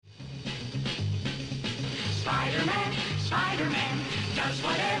Spider-Man, Spider-Man, does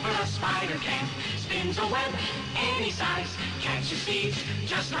whatever a spider can. Spins a web any size, catches thieves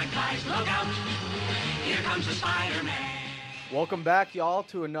just like flies. Look out, here comes the Spider-Man. Welcome back, y'all,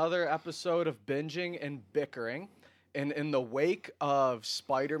 to another episode of Binging and Bickering. And in the wake of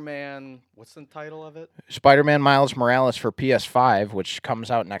Spider-Man, what's the title of it? Spider-Man Miles Morales for PS5, which comes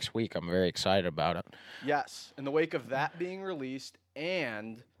out next week. I'm very excited about it. Yes, in the wake of that being released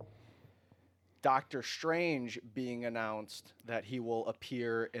and Doctor Strange being announced that he will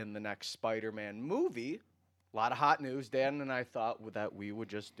appear in the next Spider-Man movie, a lot of hot news. Dan and I thought that we would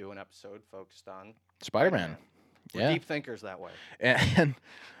just do an episode focused on Spider-Man. We're Yeah. deep thinkers that way. And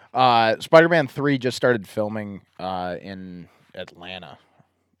Spider-Man 3 just started filming in Atlanta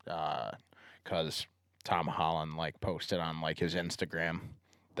because Tom Holland posted on his Instagram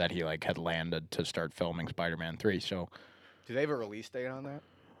that he had landed to start filming Spider-Man 3. So Do they have a release date on that?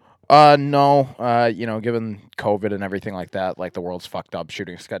 no, given COVID and everything like that, the world's fucked up,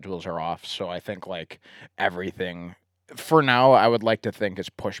 shooting schedules are off. So I think everything for now, I would like to think is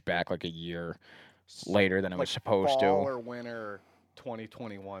pushed back a year later than it was supposed fall to. or winter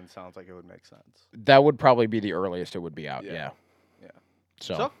 2021 sounds like it would make sense. That would probably be the earliest it would be out. Yeah.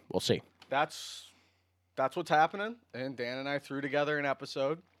 So we'll see. That's what's happening. And Dan and I threw together an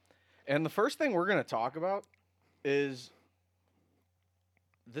episode. And the first thing we're going to talk about is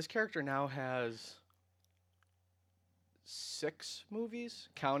this character now has 6 movies,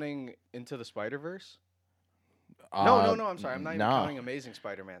 counting Into the Spider-Verse. No, I'm sorry. I'm not even counting Amazing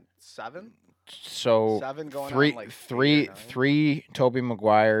Spider-Man. 7? So 7 going three, on, 8 or three, 9. 3 Tobey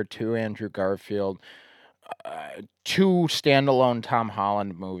Maguire, 2 Andrew Garfield, 2 standalone Tom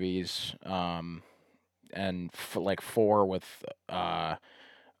Holland movies, and 4 with 5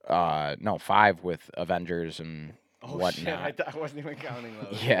 with Avengers and whatnot. Shit, I wasn't even counting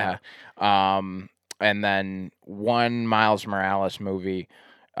those. Yeah, and then 1 Miles Morales movie,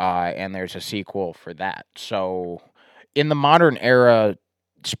 and there's a sequel for that. So in the modern era,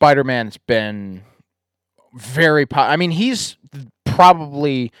 Spider-Man's been very he's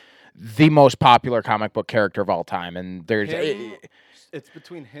probably the most popular comic book character of all time, and there's It's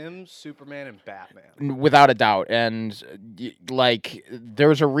between him, Superman, and Batman. without a doubt. And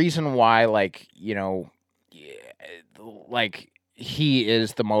there's a reason why he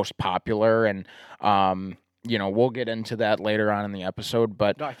is the most popular, and we'll get into that later on in the episode.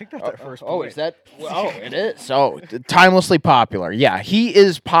 But No, I think that's our first oh, point. is that? Oh, it is. So timelessly popular. Yeah, he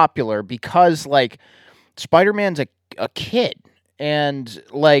is popular because Spider-Man's a kid, and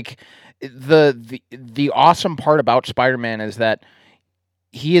the awesome part about Spider-Man is that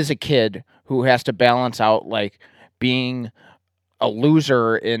he is a kid who has to balance out being a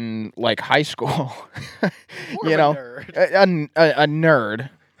loser in high school, More of a nerd. a nerd.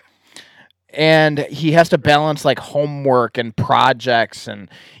 And he has to balance homework and projects and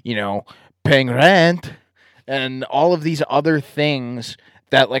paying rent and all of these other things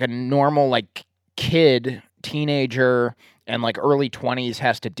that a normal kid, teenager, and early 20s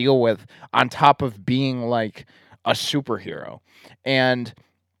has to deal with on top of being a superhero. And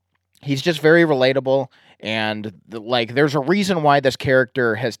he's just very relatable, and there's a reason why this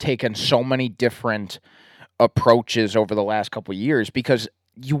character has taken so many different approaches over the last couple of years, because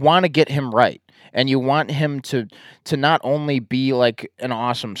you want to get him right, and you want him to not only be an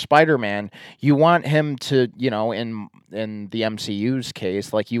awesome Spider-Man, you want him to, in the MCU's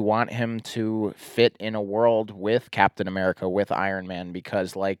case, you want him to fit in a world with Captain America, with Iron Man,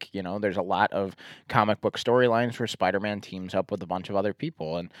 because there's a lot of comic book storylines where Spider-Man teams up with a bunch of other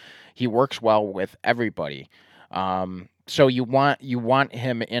people, and he works well with everybody. So you want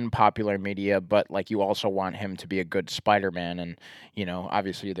him in popular media, but you also want him to be a good Spider-Man, and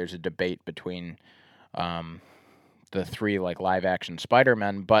obviously there's a debate between the 3 live action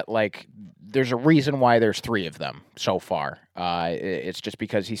Spider-Men, but there's a reason why there's 3 of them so far. It's just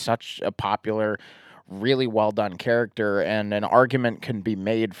because he's such a popular, really well done character, and an argument can be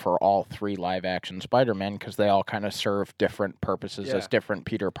made for all 3 live action Spider-Men because they all kind of serve different purposes as different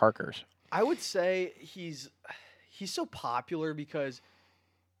Peter Parkers. I would say he's so popular because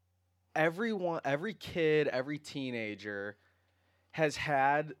every kid, every teenager has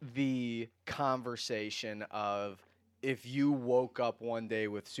had the conversation of, if you woke up one day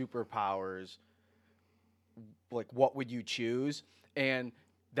with superpowers, what would you choose? And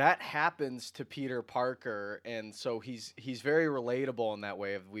that happens to Peter Parker, and so he's very relatable in that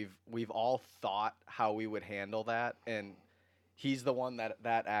way. We've all thought how we would handle that, and he's the one that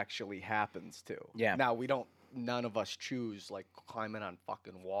actually happens to. Yeah. Now none of us choose climbing on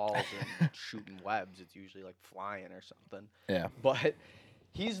fucking walls and shooting webs. It's usually flying or something. Yeah. But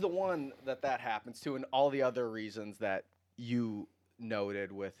he's the one that happens to, and all the other reasons that you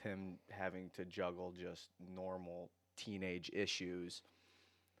noted with him having to juggle just normal teenage issues.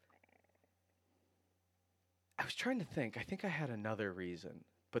 I was trying to think. I think I had another reason,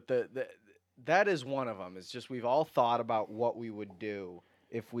 but that is one of them. It's just we've all thought about what we would do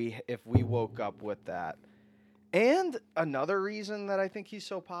if we woke up with that. And another reason that I think he's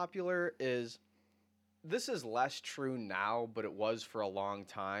so popular is, this is less true now, but it was for a long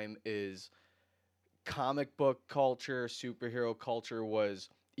time, is comic book culture, superhero culture was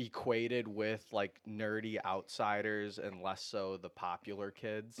equated with like nerdy outsiders and less so the popular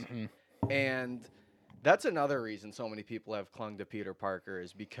kids. Mm-hmm. And that's another reason so many people have clung to Peter Parker,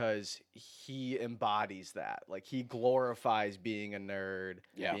 is because he embodies that. Like, he glorifies being a nerd,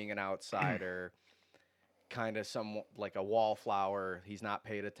 being an outsider, kind of some like a wallflower he's not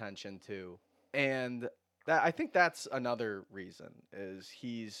paid attention to. And that, I think that's another reason, is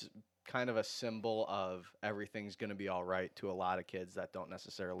he's kind of a symbol of everything's going to be all right to a lot of kids that don't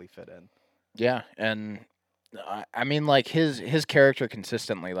necessarily fit in. Yeah, and I mean, like his character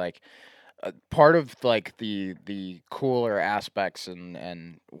consistently, like part of like the cooler aspects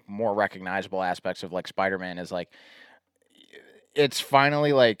and more recognizable aspects of like Spider-Man is like, it's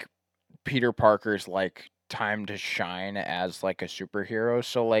finally like Peter Parker's like time to shine as like a superhero.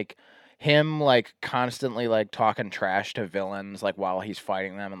 So like him like constantly like talking trash to villains like while he's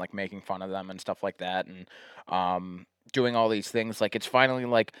fighting them and like making fun of them and stuff like that, and doing all these things, like it's finally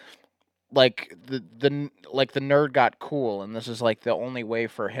like the nerd got cool, and this is like the only way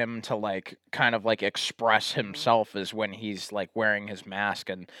for him to like kind of like express himself is when he's like wearing his mask.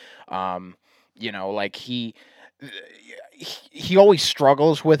 And like he always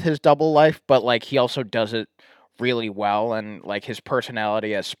struggles with his double life, but like he also does it really well, and like his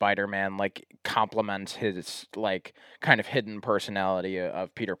personality as Spider-Man like complements his like kind of hidden personality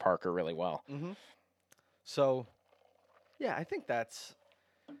of Peter Parker really well. Mm-hmm. So yeah, I think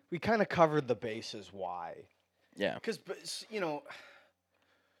we kind of covered the bases why. Yeah. Because,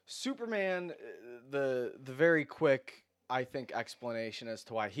 Superman, the very quick, I think, explanation as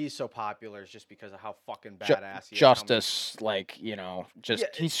to why he's so popular is just because of how fucking badass he is. Justice,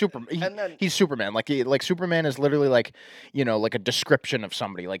 he's he's Superman. Like Superman is literally like, like a description of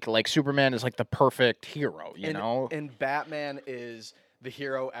somebody. Like Superman is like the perfect hero, you know? And Batman is the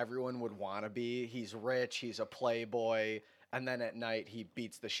hero everyone would want to be. He's rich, he's a playboy, and then at night he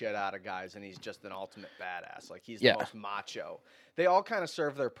beats the shit out of guys, and he's just an ultimate badass. Like, he's the most macho. They all kind of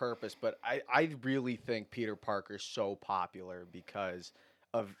serve their purpose, but I really think Peter Parker's so popular because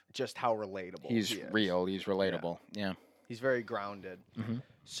of just how relatable he is. He's real. He's relatable. Yeah. He's very grounded. Mm-hmm.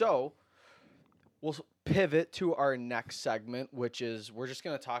 So we'll pivot to our next segment, which is we're just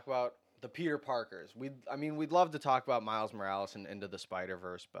going to talk about the Peter Parkers. We'd love to talk about Miles Morales and Into the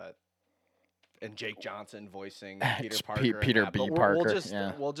Spider-Verse, and Jake Johnson voicing Peter Parker. Peter B. Parker.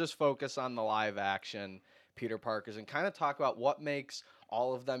 We'll just focus on the live action Peter Parkers and kind of talk about what makes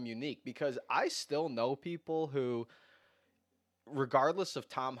all of them unique, because I still know people who, regardless of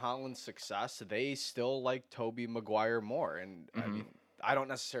Tom Holland's success, they still like Tobey Maguire more. And I don't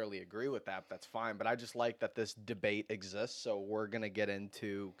necessarily agree with that, but that's fine. But I just like that this debate exists. So we're going to get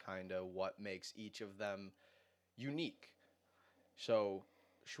into kind of what makes each of them unique. So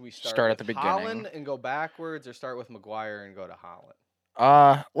should we start at the beginning, Holland and go backwards, or start with Maguire and go to Holland?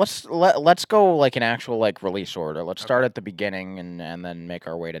 Let's go like an actual like release order. Let's start at the beginning and then make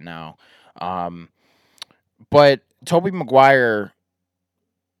our way to now. But Tobey Maguire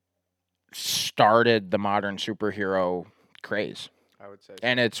started the modern superhero craze, I would say,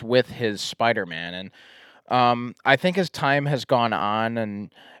 and it's with his Spider-Man. And I think as time has gone on,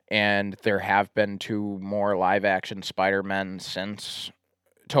 and there have been 2 more live action Spider-Men since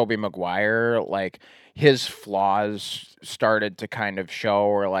Tobey Maguire, like his flaws started to kind of show,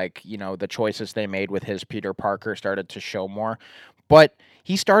 or like, the choices they made with his Peter Parker started to show more. But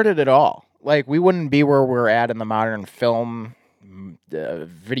he started it all. Like, we wouldn't be where we're at in the modern film,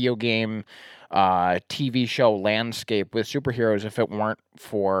 video game, TV show landscape with superheroes if it weren't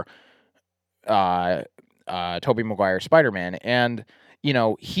for Tobey Maguire Spider-Man. And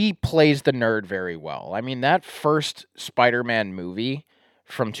he plays the nerd very well. I mean, that first Spider-Man movie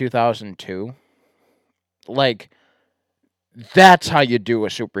from 2002, like, that's how you do a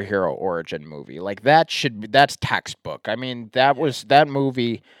superhero origin movie. Like, that's textbook. I mean, that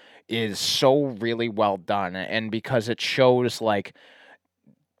movie is so really well done, and because it shows like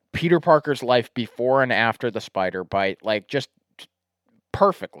Peter Parker's life before and after the spider bite, like, just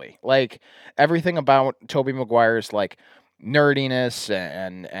perfectly. Like, everything about Tobey Maguire's like nerdiness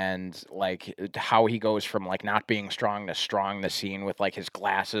and like how he goes from like not being strong to strong. The scene with like his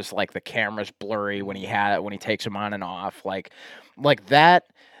glasses, like the camera's blurry when he takes them on and off, like that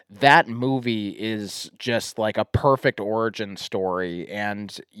movie is just like a perfect origin story.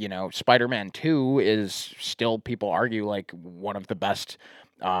 And Spider-Man 2 is still, people argue, like one of the best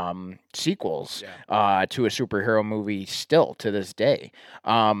sequels to a superhero movie still to this day.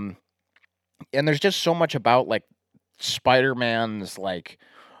 And there's just so much about like Spider-Man's like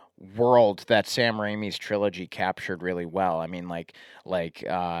world that Sam Raimi's trilogy captured really well. I mean, like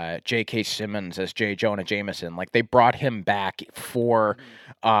J.K. Simmons as J. Jonah Jameson, like they brought him back for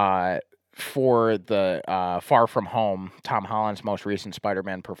the Far From Home, Tom Holland's most recent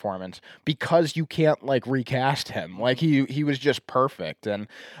Spider-Man performance, because you can't like recast him. Like he was just perfect. And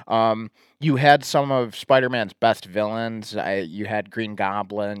you had some of Spider-Man's best villains. You had Green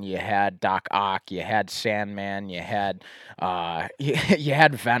Goblin, you had Doc Ock, you had Sandman, you had you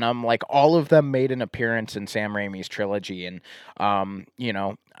had Venom. Like all of them made an appearance in Sam Raimi's trilogy. And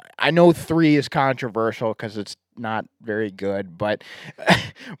I know 3 is controversial because it's not very good, but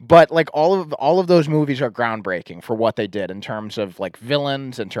like all of those movies are groundbreaking for what they did in terms of like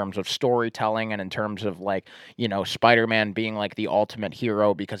villains, in terms of storytelling, and in terms of like Spider-Man being like the ultimate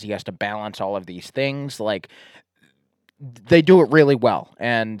hero because he has to balance all of these things. Like they do it really well,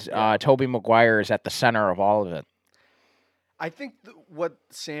 and Tobey Maguire is at the center of all of it. I think what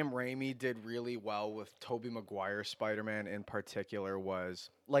Sam Raimi did really well with Tobey Maguire's Spider-Man in particular was,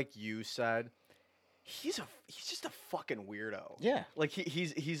 like you said, he's just a fucking weirdo. Yeah. Like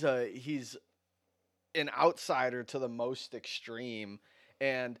he's an outsider to the most extreme,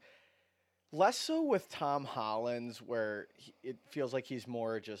 and less so with Tom Holland's, where it feels like he's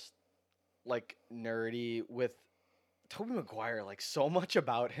more just like nerdy. With Tobey Maguire, like so much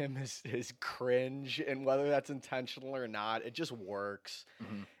about him is cringe, and whether that's intentional or not, it just works.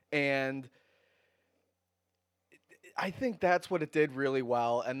 Mm-hmm. And I think that's what it did really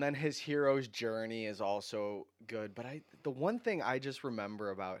well. And then his hero's journey is also good. But the one thing I just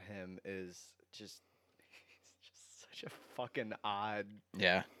remember about him is just he's just such a fucking odd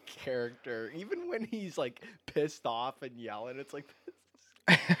character. Even when he's like pissed off and yelling, it's like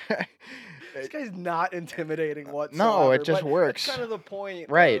this guy's not intimidating whatsoever. No, it just works. That's kind of the point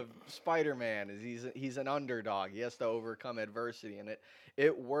right. of Spider-Man is he's an underdog. He has to overcome adversity, and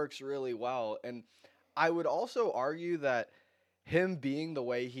it works really well. And I would also argue that him being the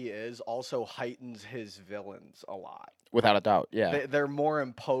way he is also heightens his villains a lot. Without a doubt, yeah. They're more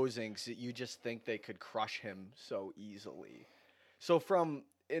imposing, so you just think they could crush him so easily. So from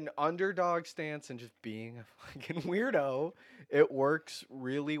an underdog stance and just being a fucking weirdo, it works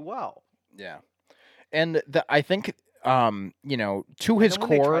really well. Yeah. And I think, to his core... When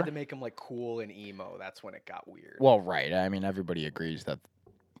they tried to make him like cool and emo, that's when it got weird. Well, right. I mean, everybody agrees that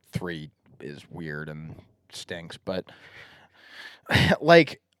 3 is weird and stinks, but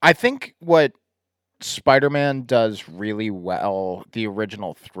like I think what Spider-Man does really well, the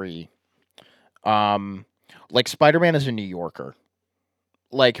original 3, like Spider-Man is a New Yorker.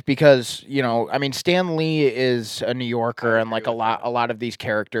 Like because, I mean Stan Lee is a New Yorker, and like a lot of these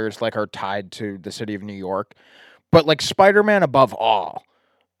characters like are tied to the city of New York. But like Spider-Man above all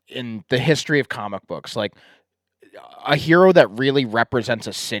in the history of comic books, like a hero that really represents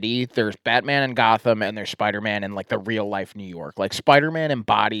a city. There's Batman in Gotham, and there's Spider-Man in like the real life New York. Like Spider-Man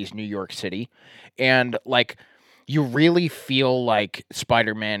embodies New York City, and like you really feel like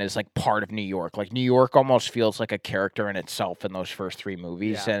Spider-Man is like part of New York. Like New York almost feels like a character in itself in those first 3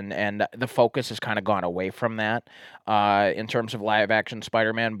 movies, and the focus has kind of gone away from that in terms of live action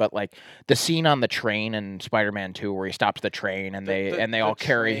Spider-Man. But like the scene on the train in Spider-Man 2 where he stops the train and they all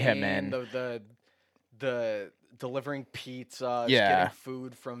carry him in. The delivering pizza, getting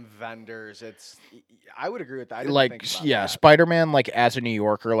food from vendors. I would agree with that. I didn't think about that. Spider-Man, like as a New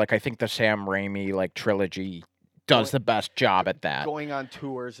Yorker, like I think the Sam Raimi like trilogy does the best job at that. Going on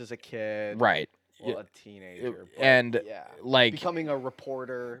tours as a kid, right? Well, a teenager, and like becoming a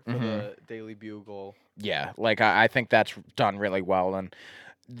reporter for the Daily Bugle. Yeah, like I think that's done really well, and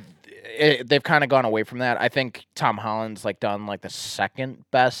they've kind of gone away from that. I think Tom Holland's like done like the second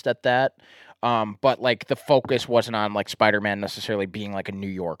best at that. But like the focus wasn't on like Spider-Man necessarily being like a New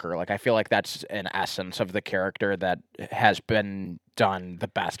Yorker. Like I feel like that's an essence of the character that has been done the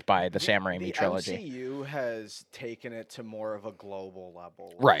best by the Sam Raimi trilogy. The MCU has taken it to more of a global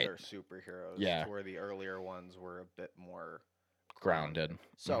level with right? Their superheroes, to where the earlier ones were a bit more grounded.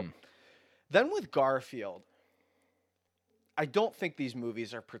 So then with Garfield, I don't think these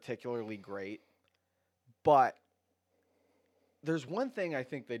movies are particularly great, but there's one thing I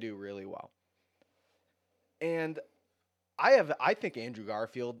think they do really well. And I think Andrew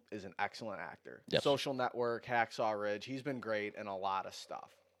Garfield is an excellent actor. Yes. Social Network, Hacksaw Ridge, he's been great in a lot of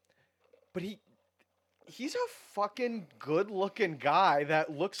stuff. But he's a fucking good-looking guy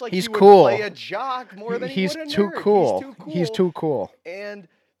that looks like He's he would cool. play a jock more than he He's would a too nerd. cool. He's too cool. He's too cool. And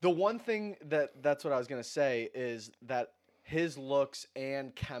the one thing that's what I was gonna say is that his looks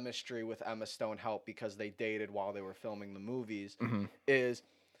and chemistry with Emma Stone helped because they dated while they were filming the movies. Mm-hmm. Is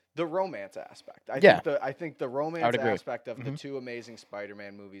the romance aspect. I think the romance agree. aspect of the two Amazing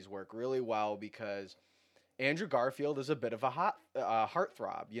Spider-Man movies work really well because Andrew Garfield is a bit of a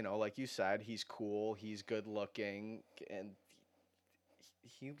heartthrob. You know, like you said, he's cool, he's good looking, and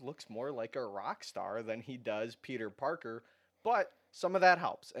he looks more like a rock star than he does Peter Parker. But some of that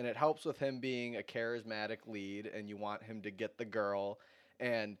helps, and it helps with him being a charismatic lead, and you want him to get the girl.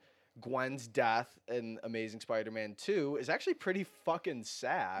 And Gwen's death in Amazing Spider-Man 2 is actually pretty fucking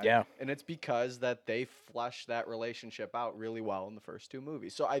sad. Yeah. And it's because that they fleshed that relationship out really well in the first two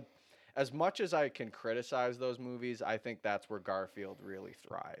movies. So as much as I can criticize those movies, I think that's where Garfield really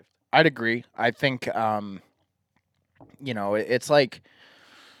thrived. I'd agree. I think, it's like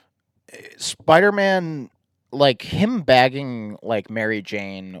Spider-Man, like him bagging like Mary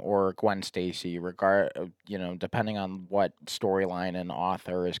Jane or Gwen Stacy, depending on what storyline and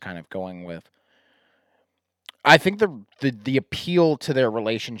author is kind of going with. I think the appeal to their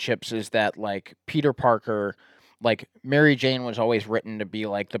relationships is that like Peter Parker, like Mary Jane was always written to be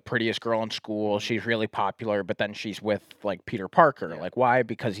like the prettiest girl in school. She's really popular, but then she's with like Peter Parker. Yeah. Like why?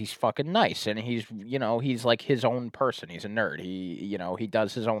 Because he's fucking nice and he's like his own person. He's a nerd. He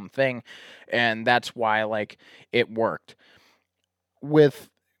does his own thing, and that's why like it worked. With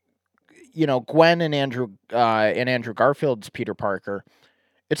Gwen and Andrew Garfield's Peter Parker,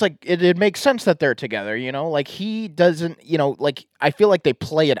 it's like it makes sense that they're together, like he doesn't, like I feel like they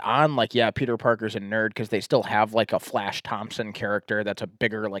play it on like, yeah, Peter Parker's a nerd because they still have like a Flash Thompson character that's a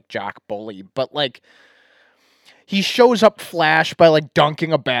bigger like jock bully, but like he shows up Flash by like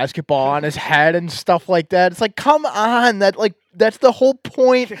dunking a basketball on his head and stuff like that. It's like, come on, that's the whole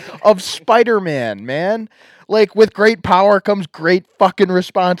point of Spider-Man, man. Like, with great power comes great fucking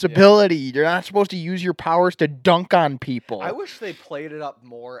responsibility. Yeah. You're not supposed to use your powers to dunk on people. I wish they played it up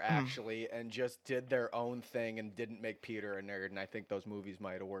more, actually, and just did their own thing and didn't make Peter a nerd, and I think those movies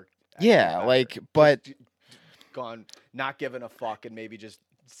might have worked. Yeah, better. like, but... Just gone, not giving a fuck, and maybe just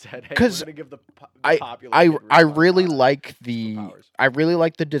said, hey, we're because gonna give the I popular really like the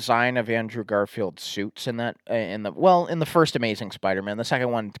superpowers. design of Andrew Garfield's suits in that in the first Amazing Spider-Man. The second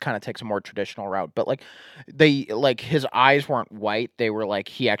one kind of takes a more traditional route, but like they like his eyes weren't white. They were like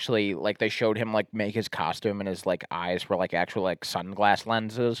he actually like they showed him like make his costume and his like eyes were like actual like sunglass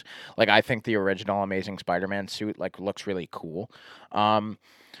lenses. Like I think the original Amazing Spider-Man suit like looks really cool.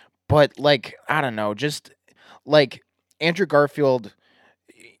 But like I don't know, just like Andrew Garfield.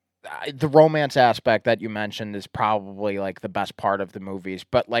 The romance aspect that you mentioned is probably like the best part of the movies,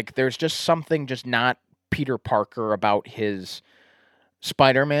 but like there's just something just not Peter Parker about his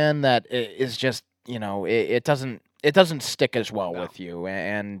Spider-Man that is just it doesn't stick as well with you,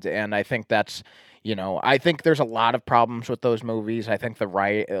 and I think that's I think there's a lot of problems with those movies. I think the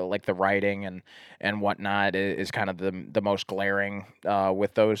writing and whatnot is kind of the most glaring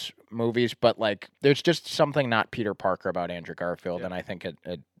with those movies, but like there's just something not Peter Parker about Andrew Garfield, and I think it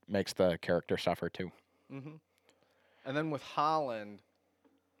makes the character suffer too. Mm-hmm. And then with Holland,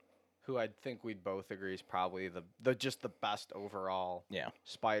 who I think we'd both agree is probably the just the best overall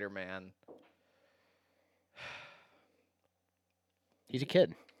Spider-Man. He's a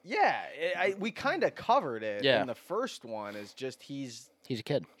kid. Yeah, we kind of covered it. Yeah. And the first one is just he's a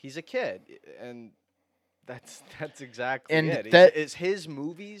kid. He's a kid, and that's exactly and it. That is his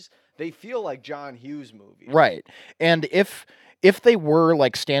movies. They feel like John Hughes movies, right? And if they were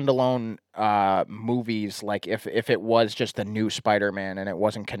like standalone movies, like if it was just the new Spider-Man and it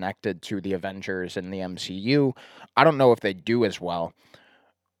wasn't connected to the Avengers and the MCU, I don't know if they'd do as well.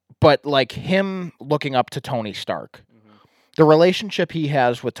 But like him looking up to Tony Stark, the relationship he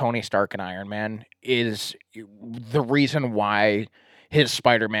has with Tony Stark and Iron Man is the reason why his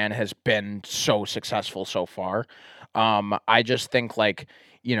Spider-Man has been so successful so far. I just think like,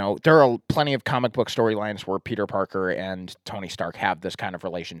 there are plenty of comic book storylines where Peter Parker and Tony Stark have this kind of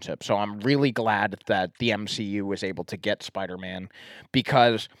relationship. So I'm really glad that the MCU was able to get Spider-Man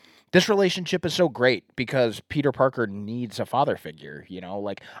because this relationship is so great because Peter Parker needs a father figure,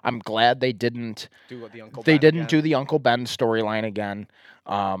 like I'm glad they didn't do the Uncle they Ben didn't again. do the Uncle Ben storyline again.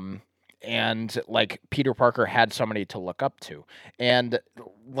 and like Peter Parker had somebody to look up to, and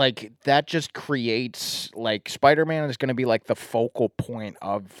like that just creates like Spider-Man is going to be like the focal point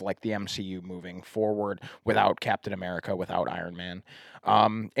of like the MCU moving forward without Captain America, without Iron Man,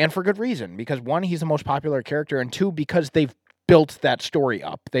 and for good reason, because one, he's the most popular character, and two, because they've built that story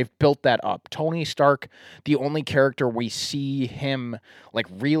up. They've built that up. Tony Stark, the only character we see him like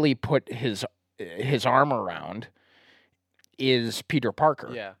really put his arm around is Peter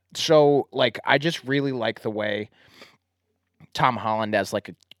Parker. Yeah. So like I just really like the way Tom Holland as like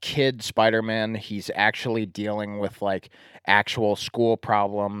a kid Spider-Man, he's actually dealing with like actual school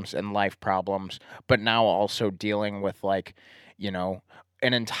problems and life problems, but now also dealing with like, you know,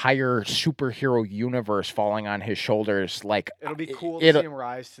 an entire superhero universe falling on his shoulders. Like It'll be cool to see him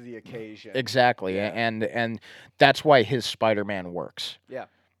rise to the occasion. Exactly. Yeah. And that's why his Spider-Man works. Yeah.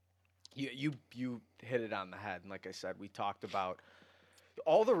 You hit it on the head. And like I said, we talked about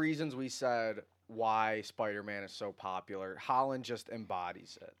all the reasons we said why Spider-Man is so popular. Holland just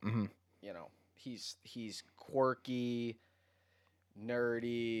embodies it. Mhm. You know, he's quirky,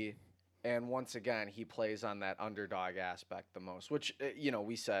 nerdy, and once again, he plays on that underdog aspect the most, which you know,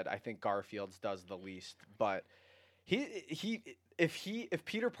 we said I think Garfield's does the least, but if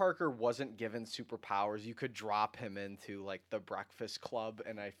Peter Parker wasn't given superpowers, you could drop him into like the Breakfast Club,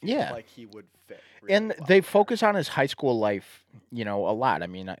 and I feel Yeah. like he would fit. Really And well they there. focus on his high school life, you know, a lot. I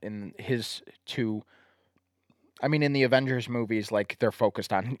mean, in his two I mean, in the Avengers movies, like they're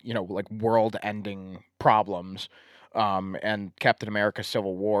focused on, you know, like world-ending problems. And Captain America: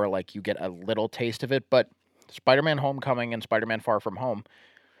 Civil War, like you get a little taste of it, but Spider-Man: Homecoming and Spider-Man: Far From Home,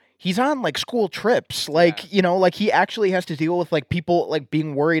 he's on like school trips, like Yeah. you know, like he actually has to deal with like people like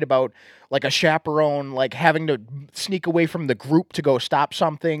being worried about like a chaperone like having to sneak away from the group to go stop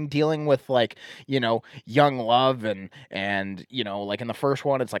something, dealing with like you know young love and you know like in the first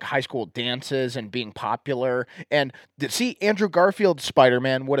one it's like high school dances and being popular, and see Andrew Garfield's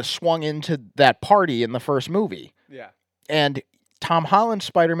Spider-Man would have swung into that party in the first movie, Yeah. and Tom Holland's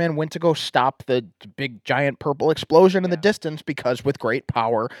Spider-Man went to go stop the big giant purple explosion in the Yeah. distance because with great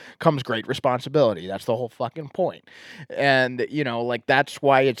power comes great responsibility. That's the whole fucking point. And you know, like that's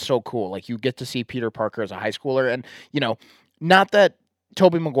why it's so cool. Like you get to see Peter Parker as a high schooler, and you know, not that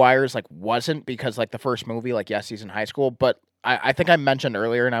Tobey Maguire's like wasn't, because like the first movie, like yes, he's in high school, but I think I mentioned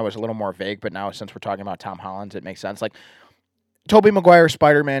earlier and I was a little more vague, but now since we're talking about Tom Holland's, it makes sense. Like Tobey Maguire's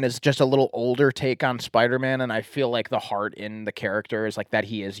Spider-Man is just a little older take on Spider-Man, and I feel like the heart in the character is like that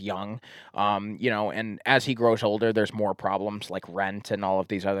he is young. You know, and as he grows older, there's more problems like rent and all of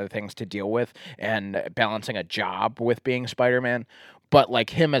these other things to deal with, and balancing a job with being Spider-Man. But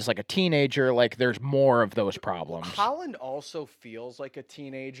like him as like a teenager, like there's more of those problems. Holland also feels like a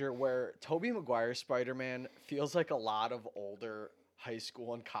teenager, where Tobey Maguire's Spider-Man feels like a lot of older high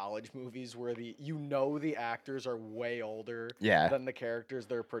school and college movies where the actors are way older Yeah. than the characters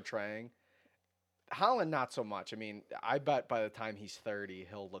they're portraying. Holland, not so much. I mean, I bet by the time he's 30,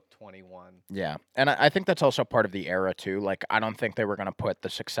 he'll look 21. Yeah, and I think that's also part of the era too. Like, I don't think they were going to put the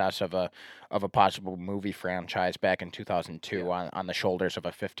success of a possible movie franchise back in 2002 Yeah. on the shoulders of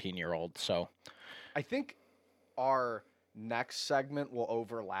a 15-year-old. So, I think our next segment will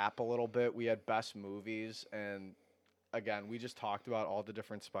overlap a little bit. We had best movies, and again, we just talked about all the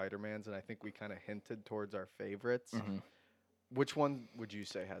different Spider-Mans, and I think we kind of hinted towards our favorites. Mhm. Which one would you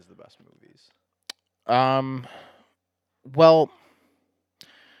say has the best movies? well,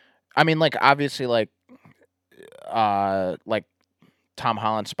 I mean, like obviously, like Tom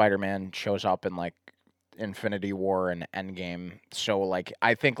Holland Spider-Man shows up in like Infinity War and Endgame. So like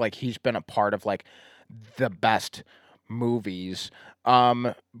I think like he's been a part of like the best movies.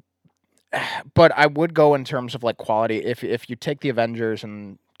 But I would go in terms of like quality. If you take the Avengers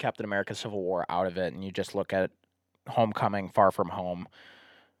and Captain America: Civil War out of it, and you just look at Homecoming, Far From Home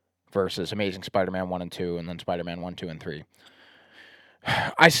versus Amazing Spider-Man 1 and 2, and then Spider-Man 1, 2, and 3,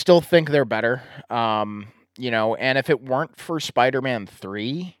 I still think they're better. You know, and if it weren't for Spider-Man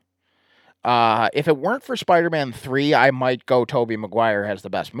 3, I might go Tobey Maguire has the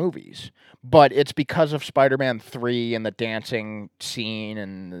best movies. But it's because of Spider-Man 3 and the dancing scene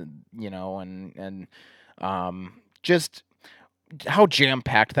and you know and just how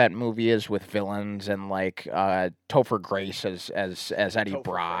jam-packed that movie is with villains and like Topher Grace as Eddie Topher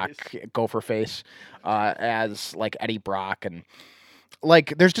Brock, Face. Gopher Face as like Eddie Brock, and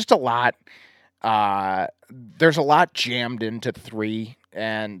like there's just a lot there's a lot jammed into 3,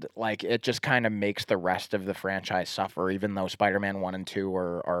 and like it just kind of makes the rest of the franchise suffer, even though Spider-Man 1 and 2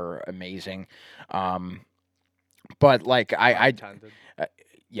 are amazing. But like I Intended.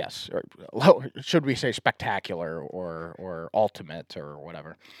 Yes, or should we say spectacular or ultimate or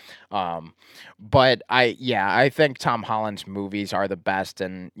whatever. But I think Tom Holland's movies are the best,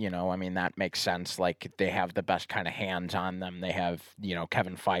 and I mean that makes sense. Like they have the best kind of hands on them. They have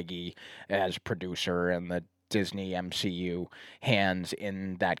Kevin Feige as producer and the Disney MCU hands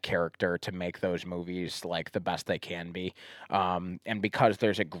in that character to make those movies like the best they can be. And because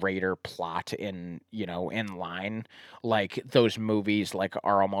there's a greater plot in line, like those movies like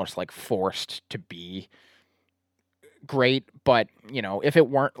are almost like forced to be great. But if it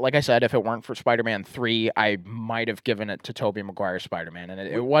weren't, like I said, if it weren't for Spider-Man 3, I might have given it to Tobey Maguire's Spider-Man, and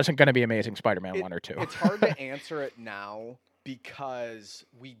it wasn't going to be Amazing Spider-Man 1 or 2. It's hard to answer it now because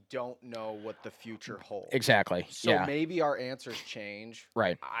we don't know what the future holds. Exactly. So maybe our answers change.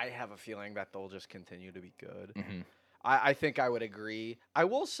 Right. I have a feeling that they'll just continue to be good. Mm-hmm. I think I would agree. I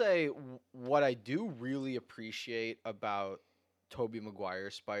will say what I do really appreciate about Tobey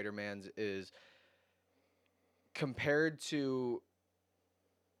Maguire's Spider-Man's is compared to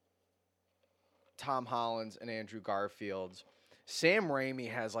Tom Holland's and Andrew Garfield's, Sam Raimi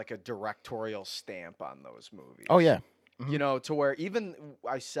has like a directorial stamp on those movies. Oh, yeah. To where even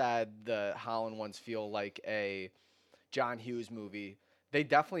I said the Holland ones feel like a John Hughes movie, they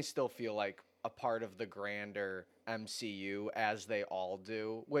definitely still feel like a part of the grander MCU, as they all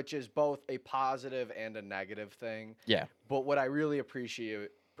do, which is both a positive and a negative thing. Yeah. But what I really appreciate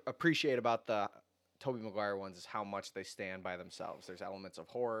about the Tobey Maguire ones is how much they stand by themselves. There's elements of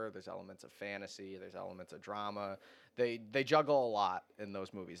horror, there's elements of fantasy, there's elements of drama. They juggle a lot in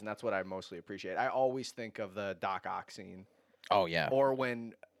those movies, and that's what I mostly appreciate. I always think of the Doc Ock scene. Oh, yeah. Or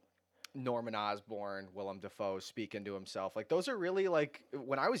when Norman Osborn, Willem Dafoe speaking to himself. Like, those are really, like,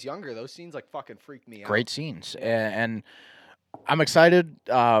 when I was younger, those scenes, like, fucking freaked me out. Great scenes. And I'm excited.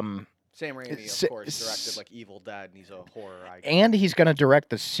 Sam Raimi, of course, directed, like, Evil Dead, and he's a horror icon. And he's going to direct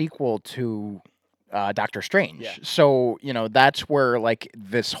the sequel to Doctor Strange. Yeah. So, that's where, like,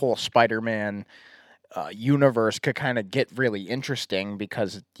 this whole Spider-Man universe could kind of get really interesting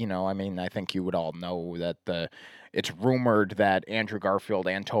because, I mean, I think you would all know that it's rumored that Andrew Garfield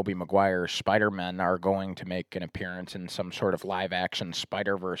and Tobey Maguire's Spider-Man are going to make an appearance in some sort of live-action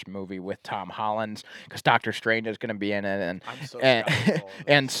Spider-Verse movie with Tom Holland, because Doctor Strange is going to be in it,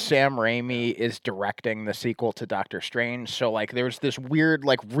 and Sam Raimi is directing the sequel to Doctor Strange. So, like, there's this weird,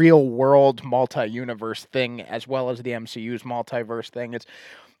 like, real-world multi-universe thing as well as the MCU's multiverse thing.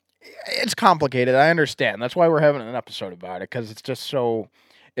 It's complicated. I understand. That's why we're having an episode about it, because it's just so...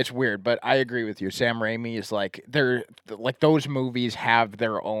 It's weird, but I agree with you. Sam Raimi is those movies have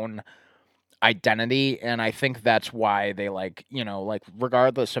their own identity, and I think that's why they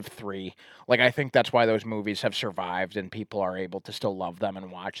regardless of 3, I think that's why those movies have survived and people are able to still love them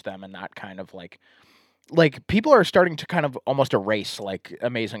and watch them and not kind of like people are starting to kind of almost erase like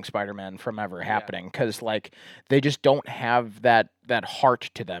Amazing Spider-Man from ever happening because they just don't have that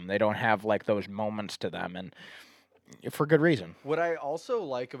heart to them. They don't have like those moments to them, and for good reason. What I also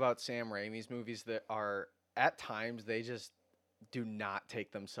like about Sam Raimi's movies that are at times they just do not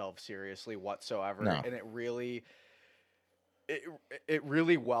take themselves seriously whatsoever, No. and it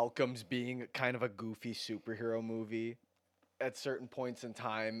really welcomes being kind of a goofy superhero movie at certain points in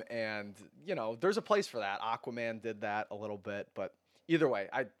time, and there's a place for that. Aquaman did that a little bit, but either way,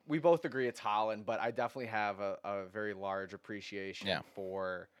 we both agree it's Holland, but I definitely have a very large appreciation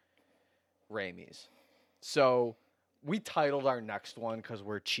for Raimi's. So we titled our next one because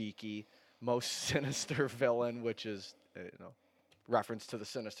we're cheeky, Most Sinister Villain, which is reference to the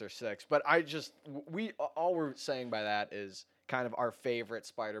Sinister Six. But all we're saying by that is kind of our favorite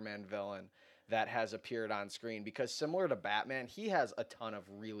Spider-Man villain that has appeared on screen, because similar to Batman, he has a ton of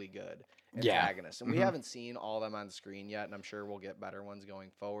really good antagonists, and we haven't seen all of them on screen yet, and I'm sure we'll get better ones going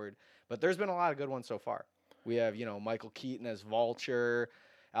forward. But there's been a lot of good ones so far. We have Michael Keaton as Vulture,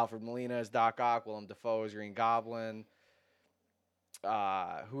 Alfred Molina as Doc Ock, Willem Dafoe as Green Goblin.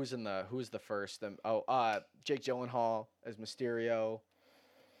 Who's the first? Jake Gyllenhaal as Mysterio.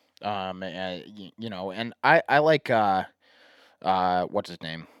 And I like what's his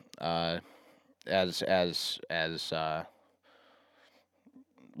name? As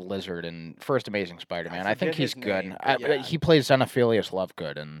Lizard in first Amazing Spider-Man. I think he's good. He plays Xenophilius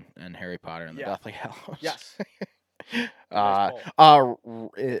Lovegood in Harry Potter and the Deathly Hallows. Yes.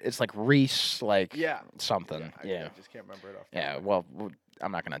 It's like Reese, something. I just can't remember it off. Yeah, well,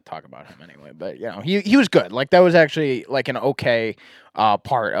 I'm not going to talk about him anyway, but he was good. Like, that was actually like an okay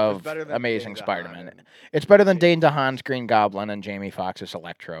part of Amazing Spider-Man. It's better than Dane DeHaan's Green Goblin and Jamie Foxx's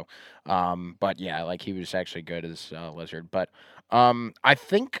Electro. But yeah, like, he was actually good as Lizard. But I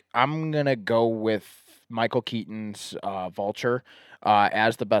think I'm gonna go with Michael Keaton's Vulture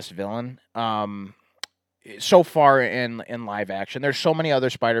as the best villain. So far in live action, there's so many other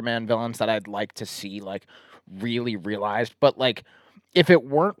Spider-Man villains that I'd like to see like really realized, but like if it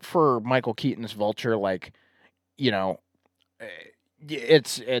weren't for Michael Keaton's Vulture, like you know, eh,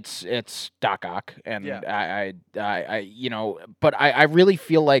 it's Doc Ock, and Yeah. I but I really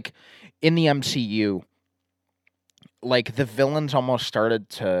feel like in the MCU, like the villains almost started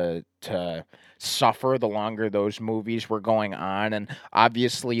to suffer the longer those movies were going on, and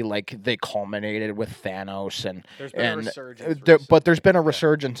obviously like they culminated with Thanos There's been a and resurgence but there's been a recently. Yeah.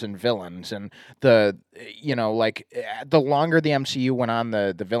 resurgence in villains, and the longer the MCU went on,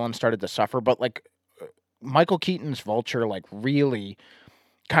 the villains started to suffer, but like Michael Keaton's Vulture like really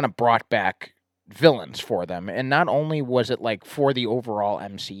kind of brought back villains for them. And not only was it like for the overall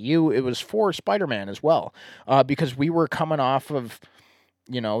MCU, it was for Spider-Man as well. Because we were coming off of,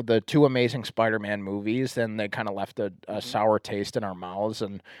 the two Amazing Spider-Man movies, and they kind of left a sour taste in our mouths.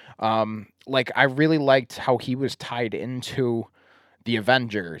 And like I really liked how he was tied into the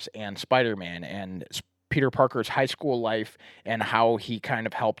Avengers and Spider-Man and Peter Parker's high school life, and how he kind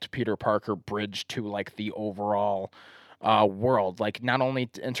of helped Peter Parker bridge to like the overall world, like not only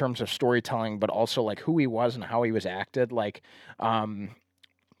in terms of storytelling, but also like who he was and how he was acted. Like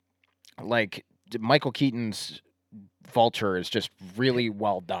Michael Keaton's Vulture is just really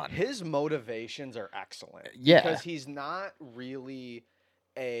well done. His motivations are excellent. Yeah. Because he's not really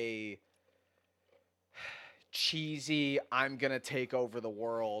a cheesy, I'm going to take over the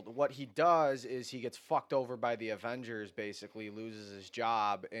world. What he does is he gets fucked over by the Avengers, basically, loses his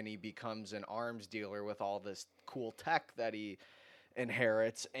job, and he becomes an arms dealer with all this cool tech that he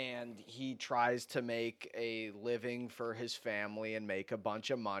inherits, and he tries to make a living for his family and make a bunch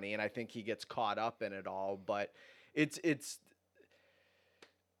of money, and I think he gets caught up in it all, but it's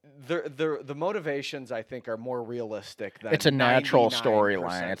the motivations, I think, are more realistic than It's a natural 99%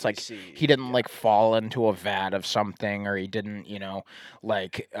 storyline. It's we like see. he didn't Yeah. like fall into a vat of something, or he didn't, he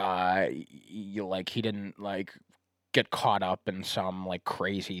didn't like get caught up in some like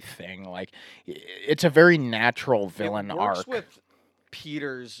crazy thing. Like it's a very natural villain It works arc. with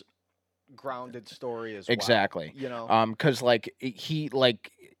Peter's grounded story as Exactly. well. Because like he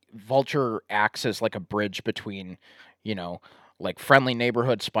like Vulture acts as like a bridge between, like friendly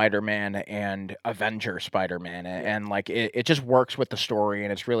neighborhood Spider-Man and Avenger Spider-Man, and like it just works with the story,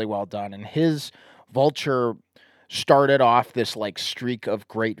 and it's really well done. And his Vulture started off this like streak of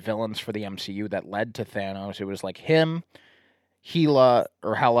great villains for the MCU that led to Thanos. It was like him, Hela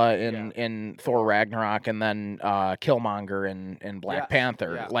in Thor Ragnarok, and then Killmonger in Black Yes,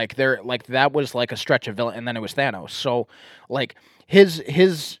 Panther. yeah. Like that was like a stretch of villain, and then it was Thanos. So like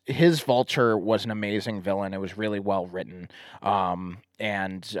his Vulture was an amazing villain. It was really well written.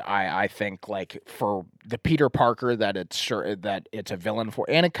 And I think like for the Peter Parker that it's a villain for,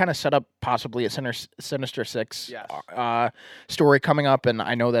 and it kind of set up possibly a Sinister Six Yes. story coming up, and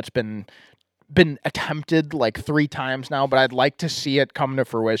I know that's been attempted like 3 times now, but I'd like to see it come to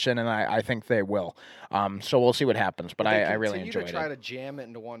fruition, and I think they will. So we'll see what happens, but I really enjoyed to try it. to jam it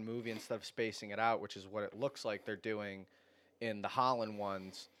into one movie instead of spacing it out, which is what it looks like they're doing in the Holland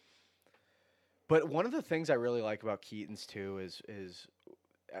ones. But one of the things I really like about Keaton's too is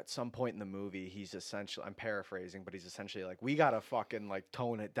at some point in the movie, he's essentially, I'm paraphrasing, but he's essentially like, we gotta fucking like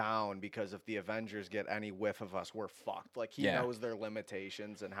tone it down, because if the Avengers get any whiff of us, we're fucked. Like he knows their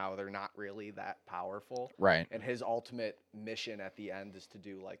limitations and how they're not really that powerful. Right. And his ultimate mission at the end is to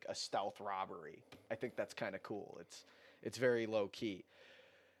do like a stealth robbery. I think that's kind of cool. It's very low key.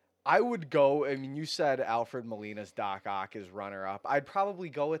 I would go. I mean, you said Alfred Molina's Doc Ock is runner up. I'd probably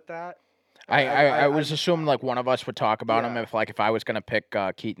go with that. I was assuming like one of us would talk about him Yeah. if I was gonna pick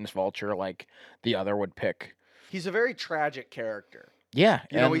Keaton's Vulture, like the other would pick. He's a very tragic character. Yeah,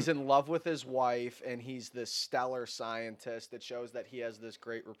 He's in love with his wife, and he's this stellar scientist that shows that he has this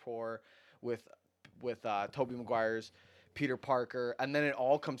great rapport with Tobey Maguire's Peter Parker, and then it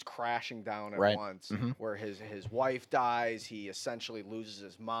all comes crashing down at Right. once, Mhm. where his wife dies. He essentially loses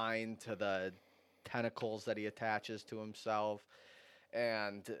his mind to the tentacles that he attaches to himself,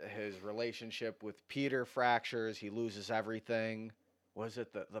 and his relationship with Peter fractures. He loses everything. Was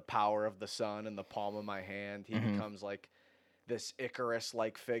it the power of the sun in the palm of my hand? He Mhm. becomes like this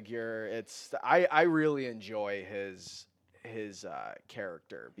Icarus-like figure. I really enjoy his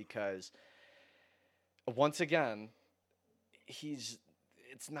character, because once again,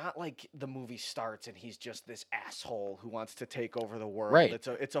 it's not like the movie starts and he's just this asshole who wants to take over the world. Right.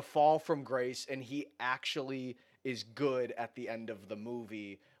 It's a fall from grace, and he actually is good at the end of the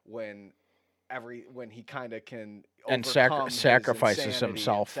movie when he kind of can And overcome his sacrifices insanity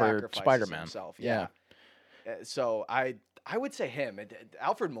himself and for sacrifices Spider-Man. himself. Yeah. So I would say him.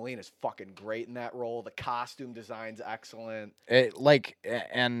 Alfred Molina is fucking great in that role. The costume design's excellent.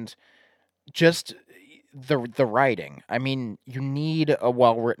 And just the writing. I mean, you need a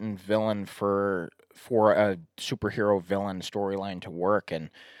well written villain for a superhero villain storyline to work, and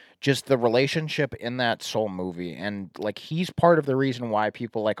just the relationship in that Soul movie, and like he's part of the reason why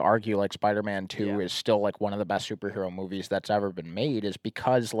people like argue like Spider-Man 2 Yeah. is still like one of the best superhero movies that's ever been made, is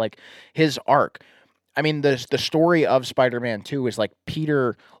because like his arc. I mean, the story of Spider-Man 2 is like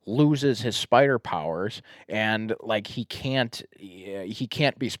Peter loses his spider powers, and like he can't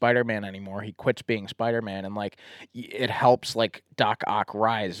be Spider-Man anymore. He quits being Spider-Man, and like it helps like Doc Ock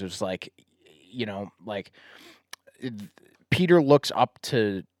rise. It was like, like it- Peter looks up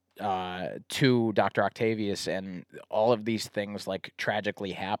to Dr. Octavius, and all of these things like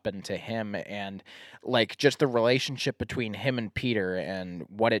tragically happen to him, and like just the relationship between him and Peter and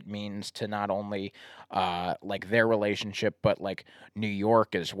what it means to not only like their relationship but like New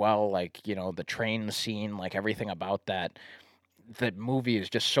York as well, like the train scene, like everything about that. The movie is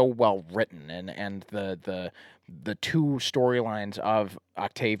just so well written, and the two storylines of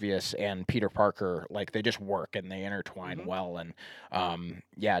Octavius and Peter Parker, like they just work and they intertwine well. And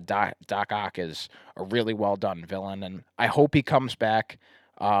yeah, Doc Ock is a really well done villain, and I hope he comes back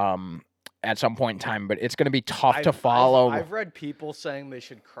at some point in time, but it's going to be tough to follow. I've read people saying they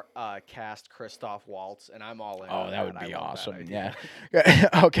should cast Christoph Waltz, and I'm all in. Oh, on that would I be love that awesome. idea. Yeah.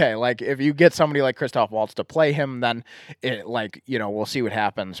 Okay, like if you get somebody like Christoph Waltz to play him, then it like, we'll see what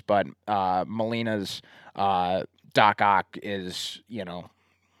happens. But Molina's Doc Ock is,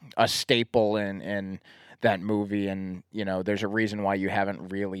 a staple in that movie, and there's a reason why you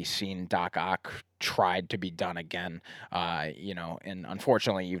haven't really seen Doc Ock tried to be done again. And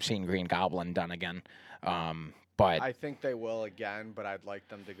unfortunately you've seen Green Goblin done again. But I think they will again, but I'd like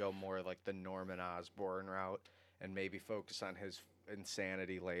them to go more like the Norman Osborn route and maybe focus on his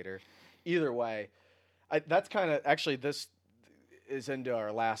insanity later. Either way, that's kind of actually this is into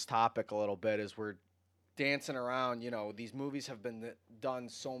our last topic a little bit as we're dancing around. These movies have been done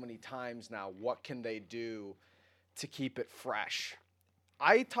so many times now. What can they do to keep it fresh?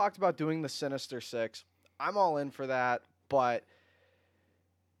 I talked about doing the Sinister Six. I'm all in for that, but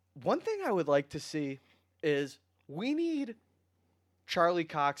one thing I would like to see is we need Charlie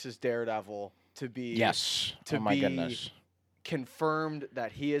Cox's Daredevil to be yes, to oh my be goodness. confirmed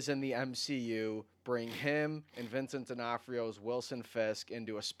that he is in the MCU. Bring him and Vincent D'Onofrio's Wilson Fisk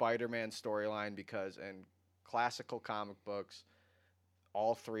into a Spider-Man storyline, because in classical comic books,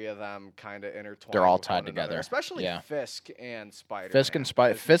 all three of them kind of intertwined. They're all with tied one another, together. especially Yeah. Fisk and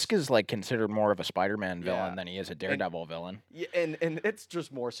Spider-Man. Fisk is like considered more of a Spider-Man villain Yeah. than he is a Daredevil villain. Yeah, and it's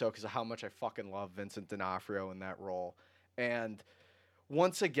just more so because of how much I fucking love Vincent D'Onofrio in that role. And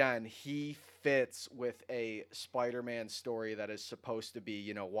once again, he fits with a Spider-Man story that is supposed to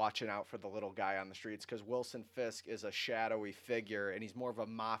be, watching out for the little guy on the streets, because Wilson Fisk is a shadowy figure, and he's more of a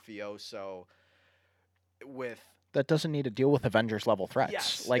mafioso with... That doesn't need to deal with Avengers level threats.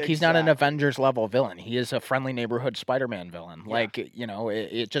 Yes, like he's not an exactly. Avengers level villain. He is a friendly neighborhood Spider-Man villain. Yeah. Like,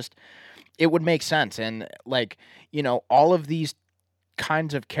 it would make sense. And like, all of these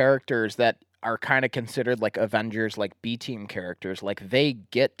kinds of characters that are kind of considered like Avengers, like B-team characters, like they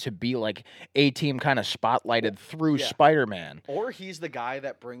get to be like A-team kind of spotlighted through Yeah. Spider-Man. Or he's the guy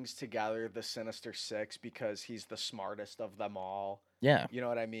that brings together the Sinister Six because he's the smartest of them all. Yeah. You know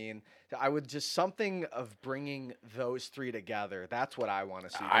what I mean? I would just something of bringing those three together. That's what I want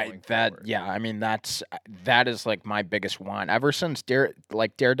to see going forward. I mean that is like my biggest want. Ever since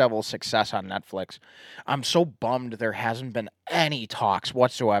Daredevil's success on Netflix, I'm so bummed there hasn't been any talks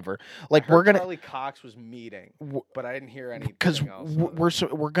whatsoever. Like I we're heard gonna Charlie Cox was meeting, but I didn't hear anything because else. on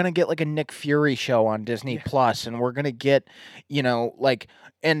it. we're gonna get like a Nick Fury show on Disney Plus, and we're gonna get like,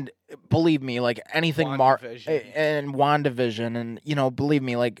 and believe me, like anything WandaVision. and WandaVision, and believe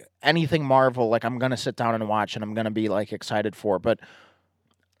me, like anything Marvel, like I'm gonna sit down and watch, and I'm gonna be like excited for. But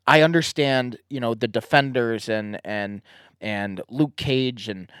I understand, the Defenders and Luke Cage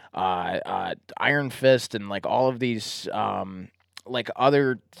and Iron Fist and like all of these like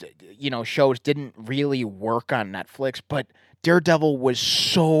other shows didn't really work on Netflix, but Daredevil was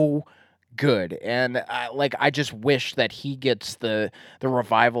so good, and I just wish that he gets the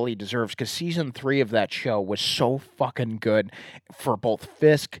revival he deserves, because season 3 of that show was so fucking good for both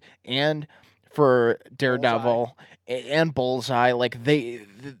Fisk and for Daredevil and Bullseye. Like they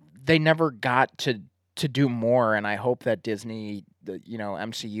never got to do more, and I hope that Disney, the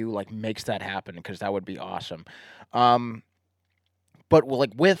MCU, like makes that happen, because that would be awesome. But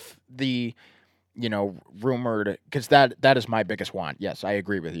like with the rumored, because that is my biggest want. Yes, I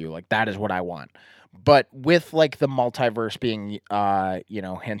agree with you. Like, that is what I want. But with like the multiverse being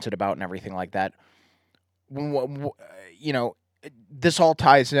hinted about and everything like that, this all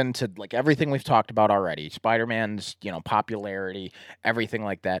ties into like everything we've talked about already. Spider-Man's, popularity, everything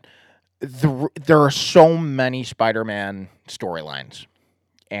like that. There are so many Spider-Man storylines,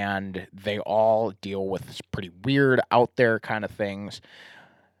 and they all deal with pretty weird, out there kind of things.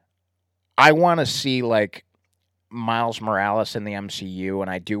 I want to see like Miles Morales in the MCU, and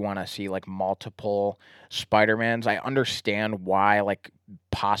I do want to see like multiple Spider-Mans. I understand why like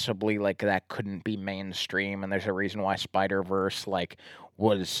possibly like that couldn't be mainstream, and there's a reason why Spider-Verse like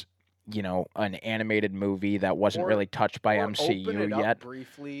was an animated movie that wasn't really touched by MCU open it yet. Up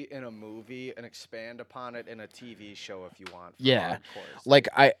briefly in a movie and expand upon it in a TV show if you want. Yeah, hardcores. like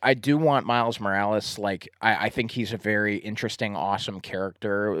I do want Miles Morales. Like I think he's a very interesting, awesome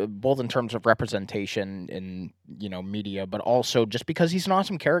character, both in terms of representation in media, but also just because he's an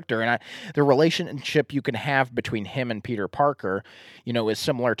awesome character. And the relationship you can have between him and Peter Parker, is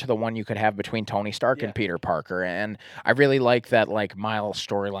similar to the one you could have between Tony Stark and Peter Parker. And I really like that like Miles'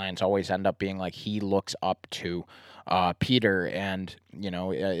 storylines always end up being like he looks up to Peter, and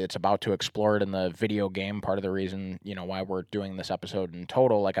it's about to explore it in the video game. Part of the reason why we're doing this episode in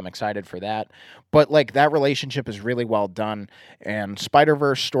total, like I'm excited for that. But like that relationship is really well done, and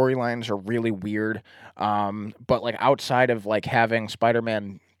Spider-Verse storylines are really weird. But like outside of like having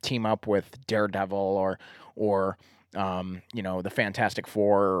Spider-Man team up with Daredevil or the Fantastic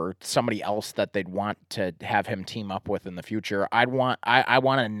Four or somebody else that they'd want to have him team up with in the future, I want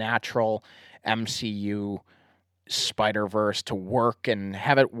a natural MCU Spider-Verse to work, and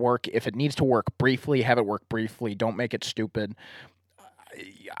have it work. If it needs to work briefly, have it work briefly. Don't make it stupid.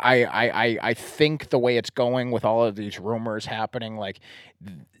 I think the way it's going with all of these rumors happening, like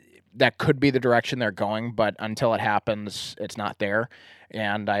that could be the direction they're going, but until it happens, it's not there.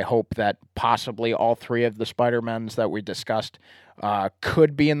 And I hope that possibly all three of the Spider-Mans that we discussed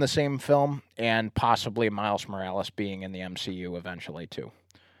could be in the same film, and possibly Miles Morales being in the MCU eventually too.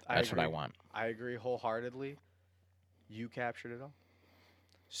 That's what I want. I agree wholeheartedly. You captured it all.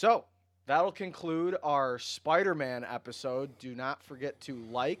 So that'll conclude our Spider-Man episode. Do not forget to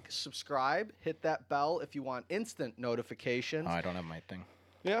like, subscribe, hit that bell if you want instant notifications. Oh, I don't have my thing.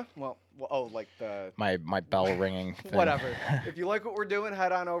 Yeah, well, like the... My bell ringing thing. Whatever. If you like what we're doing,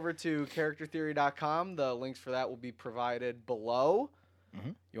 head on over to charactertheory.com. The links for that will be provided below.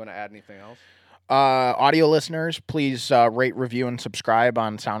 Mm-hmm. You want to add anything else? Audio listeners, please rate, review, and subscribe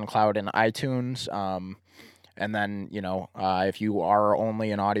on SoundCloud and iTunes. And then, if you are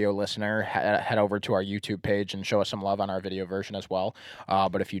only an audio listener, head over to our YouTube page and show us some love on our video version as well.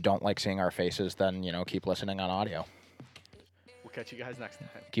 But if you don't like seeing our faces, then, keep listening on audio. We'll catch you guys next time.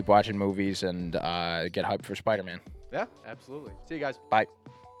 Keep watching movies and get hyped for Spider-Man. Yeah, absolutely. See you guys. Bye.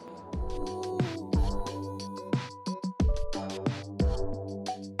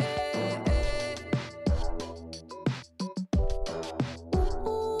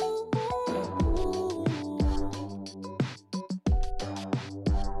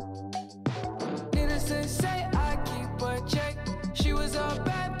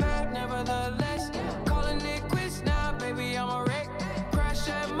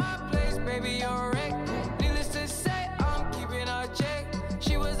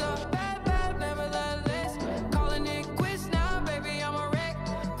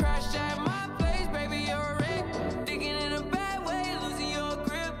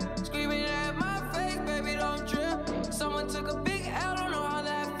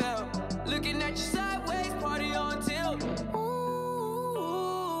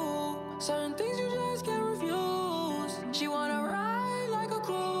 Certain things you just can't refuse. She wanna ride like a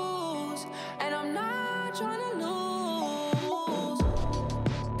cruise, and I'm not trying to lose.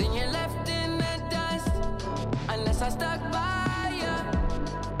 Then you're left in the dust, unless I stuck by you.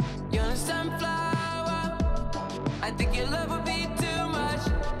 You're a sunflower. I think your love would be too much,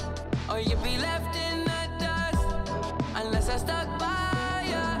 or you'd be left in the dust, unless I stuck by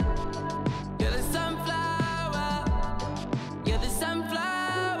you. You're the sunflower. You're the sunflower.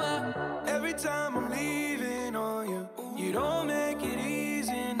 Every time I'm leaving on you, you don't make it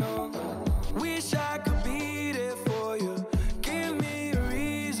easy, no. Wish I could be there for you. Give me a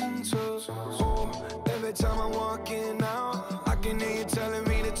reason to. Every time I'm walking out, I can hear you telling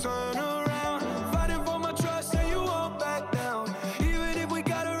me to turn around. Fighting for my trust and you won't back down. Even if we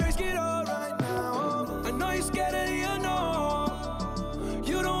gotta risk it all right now. I know you're scared of the unknown.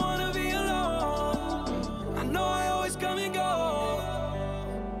 You don't wanna be alone. I know I always come and go,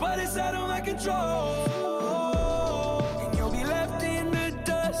 but it's out of my control. And you'll be left in the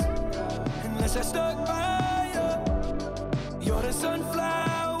dust unless guess I stuck by you. You're the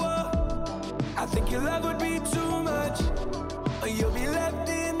sunflower. I think your love would be too much, or you'll be left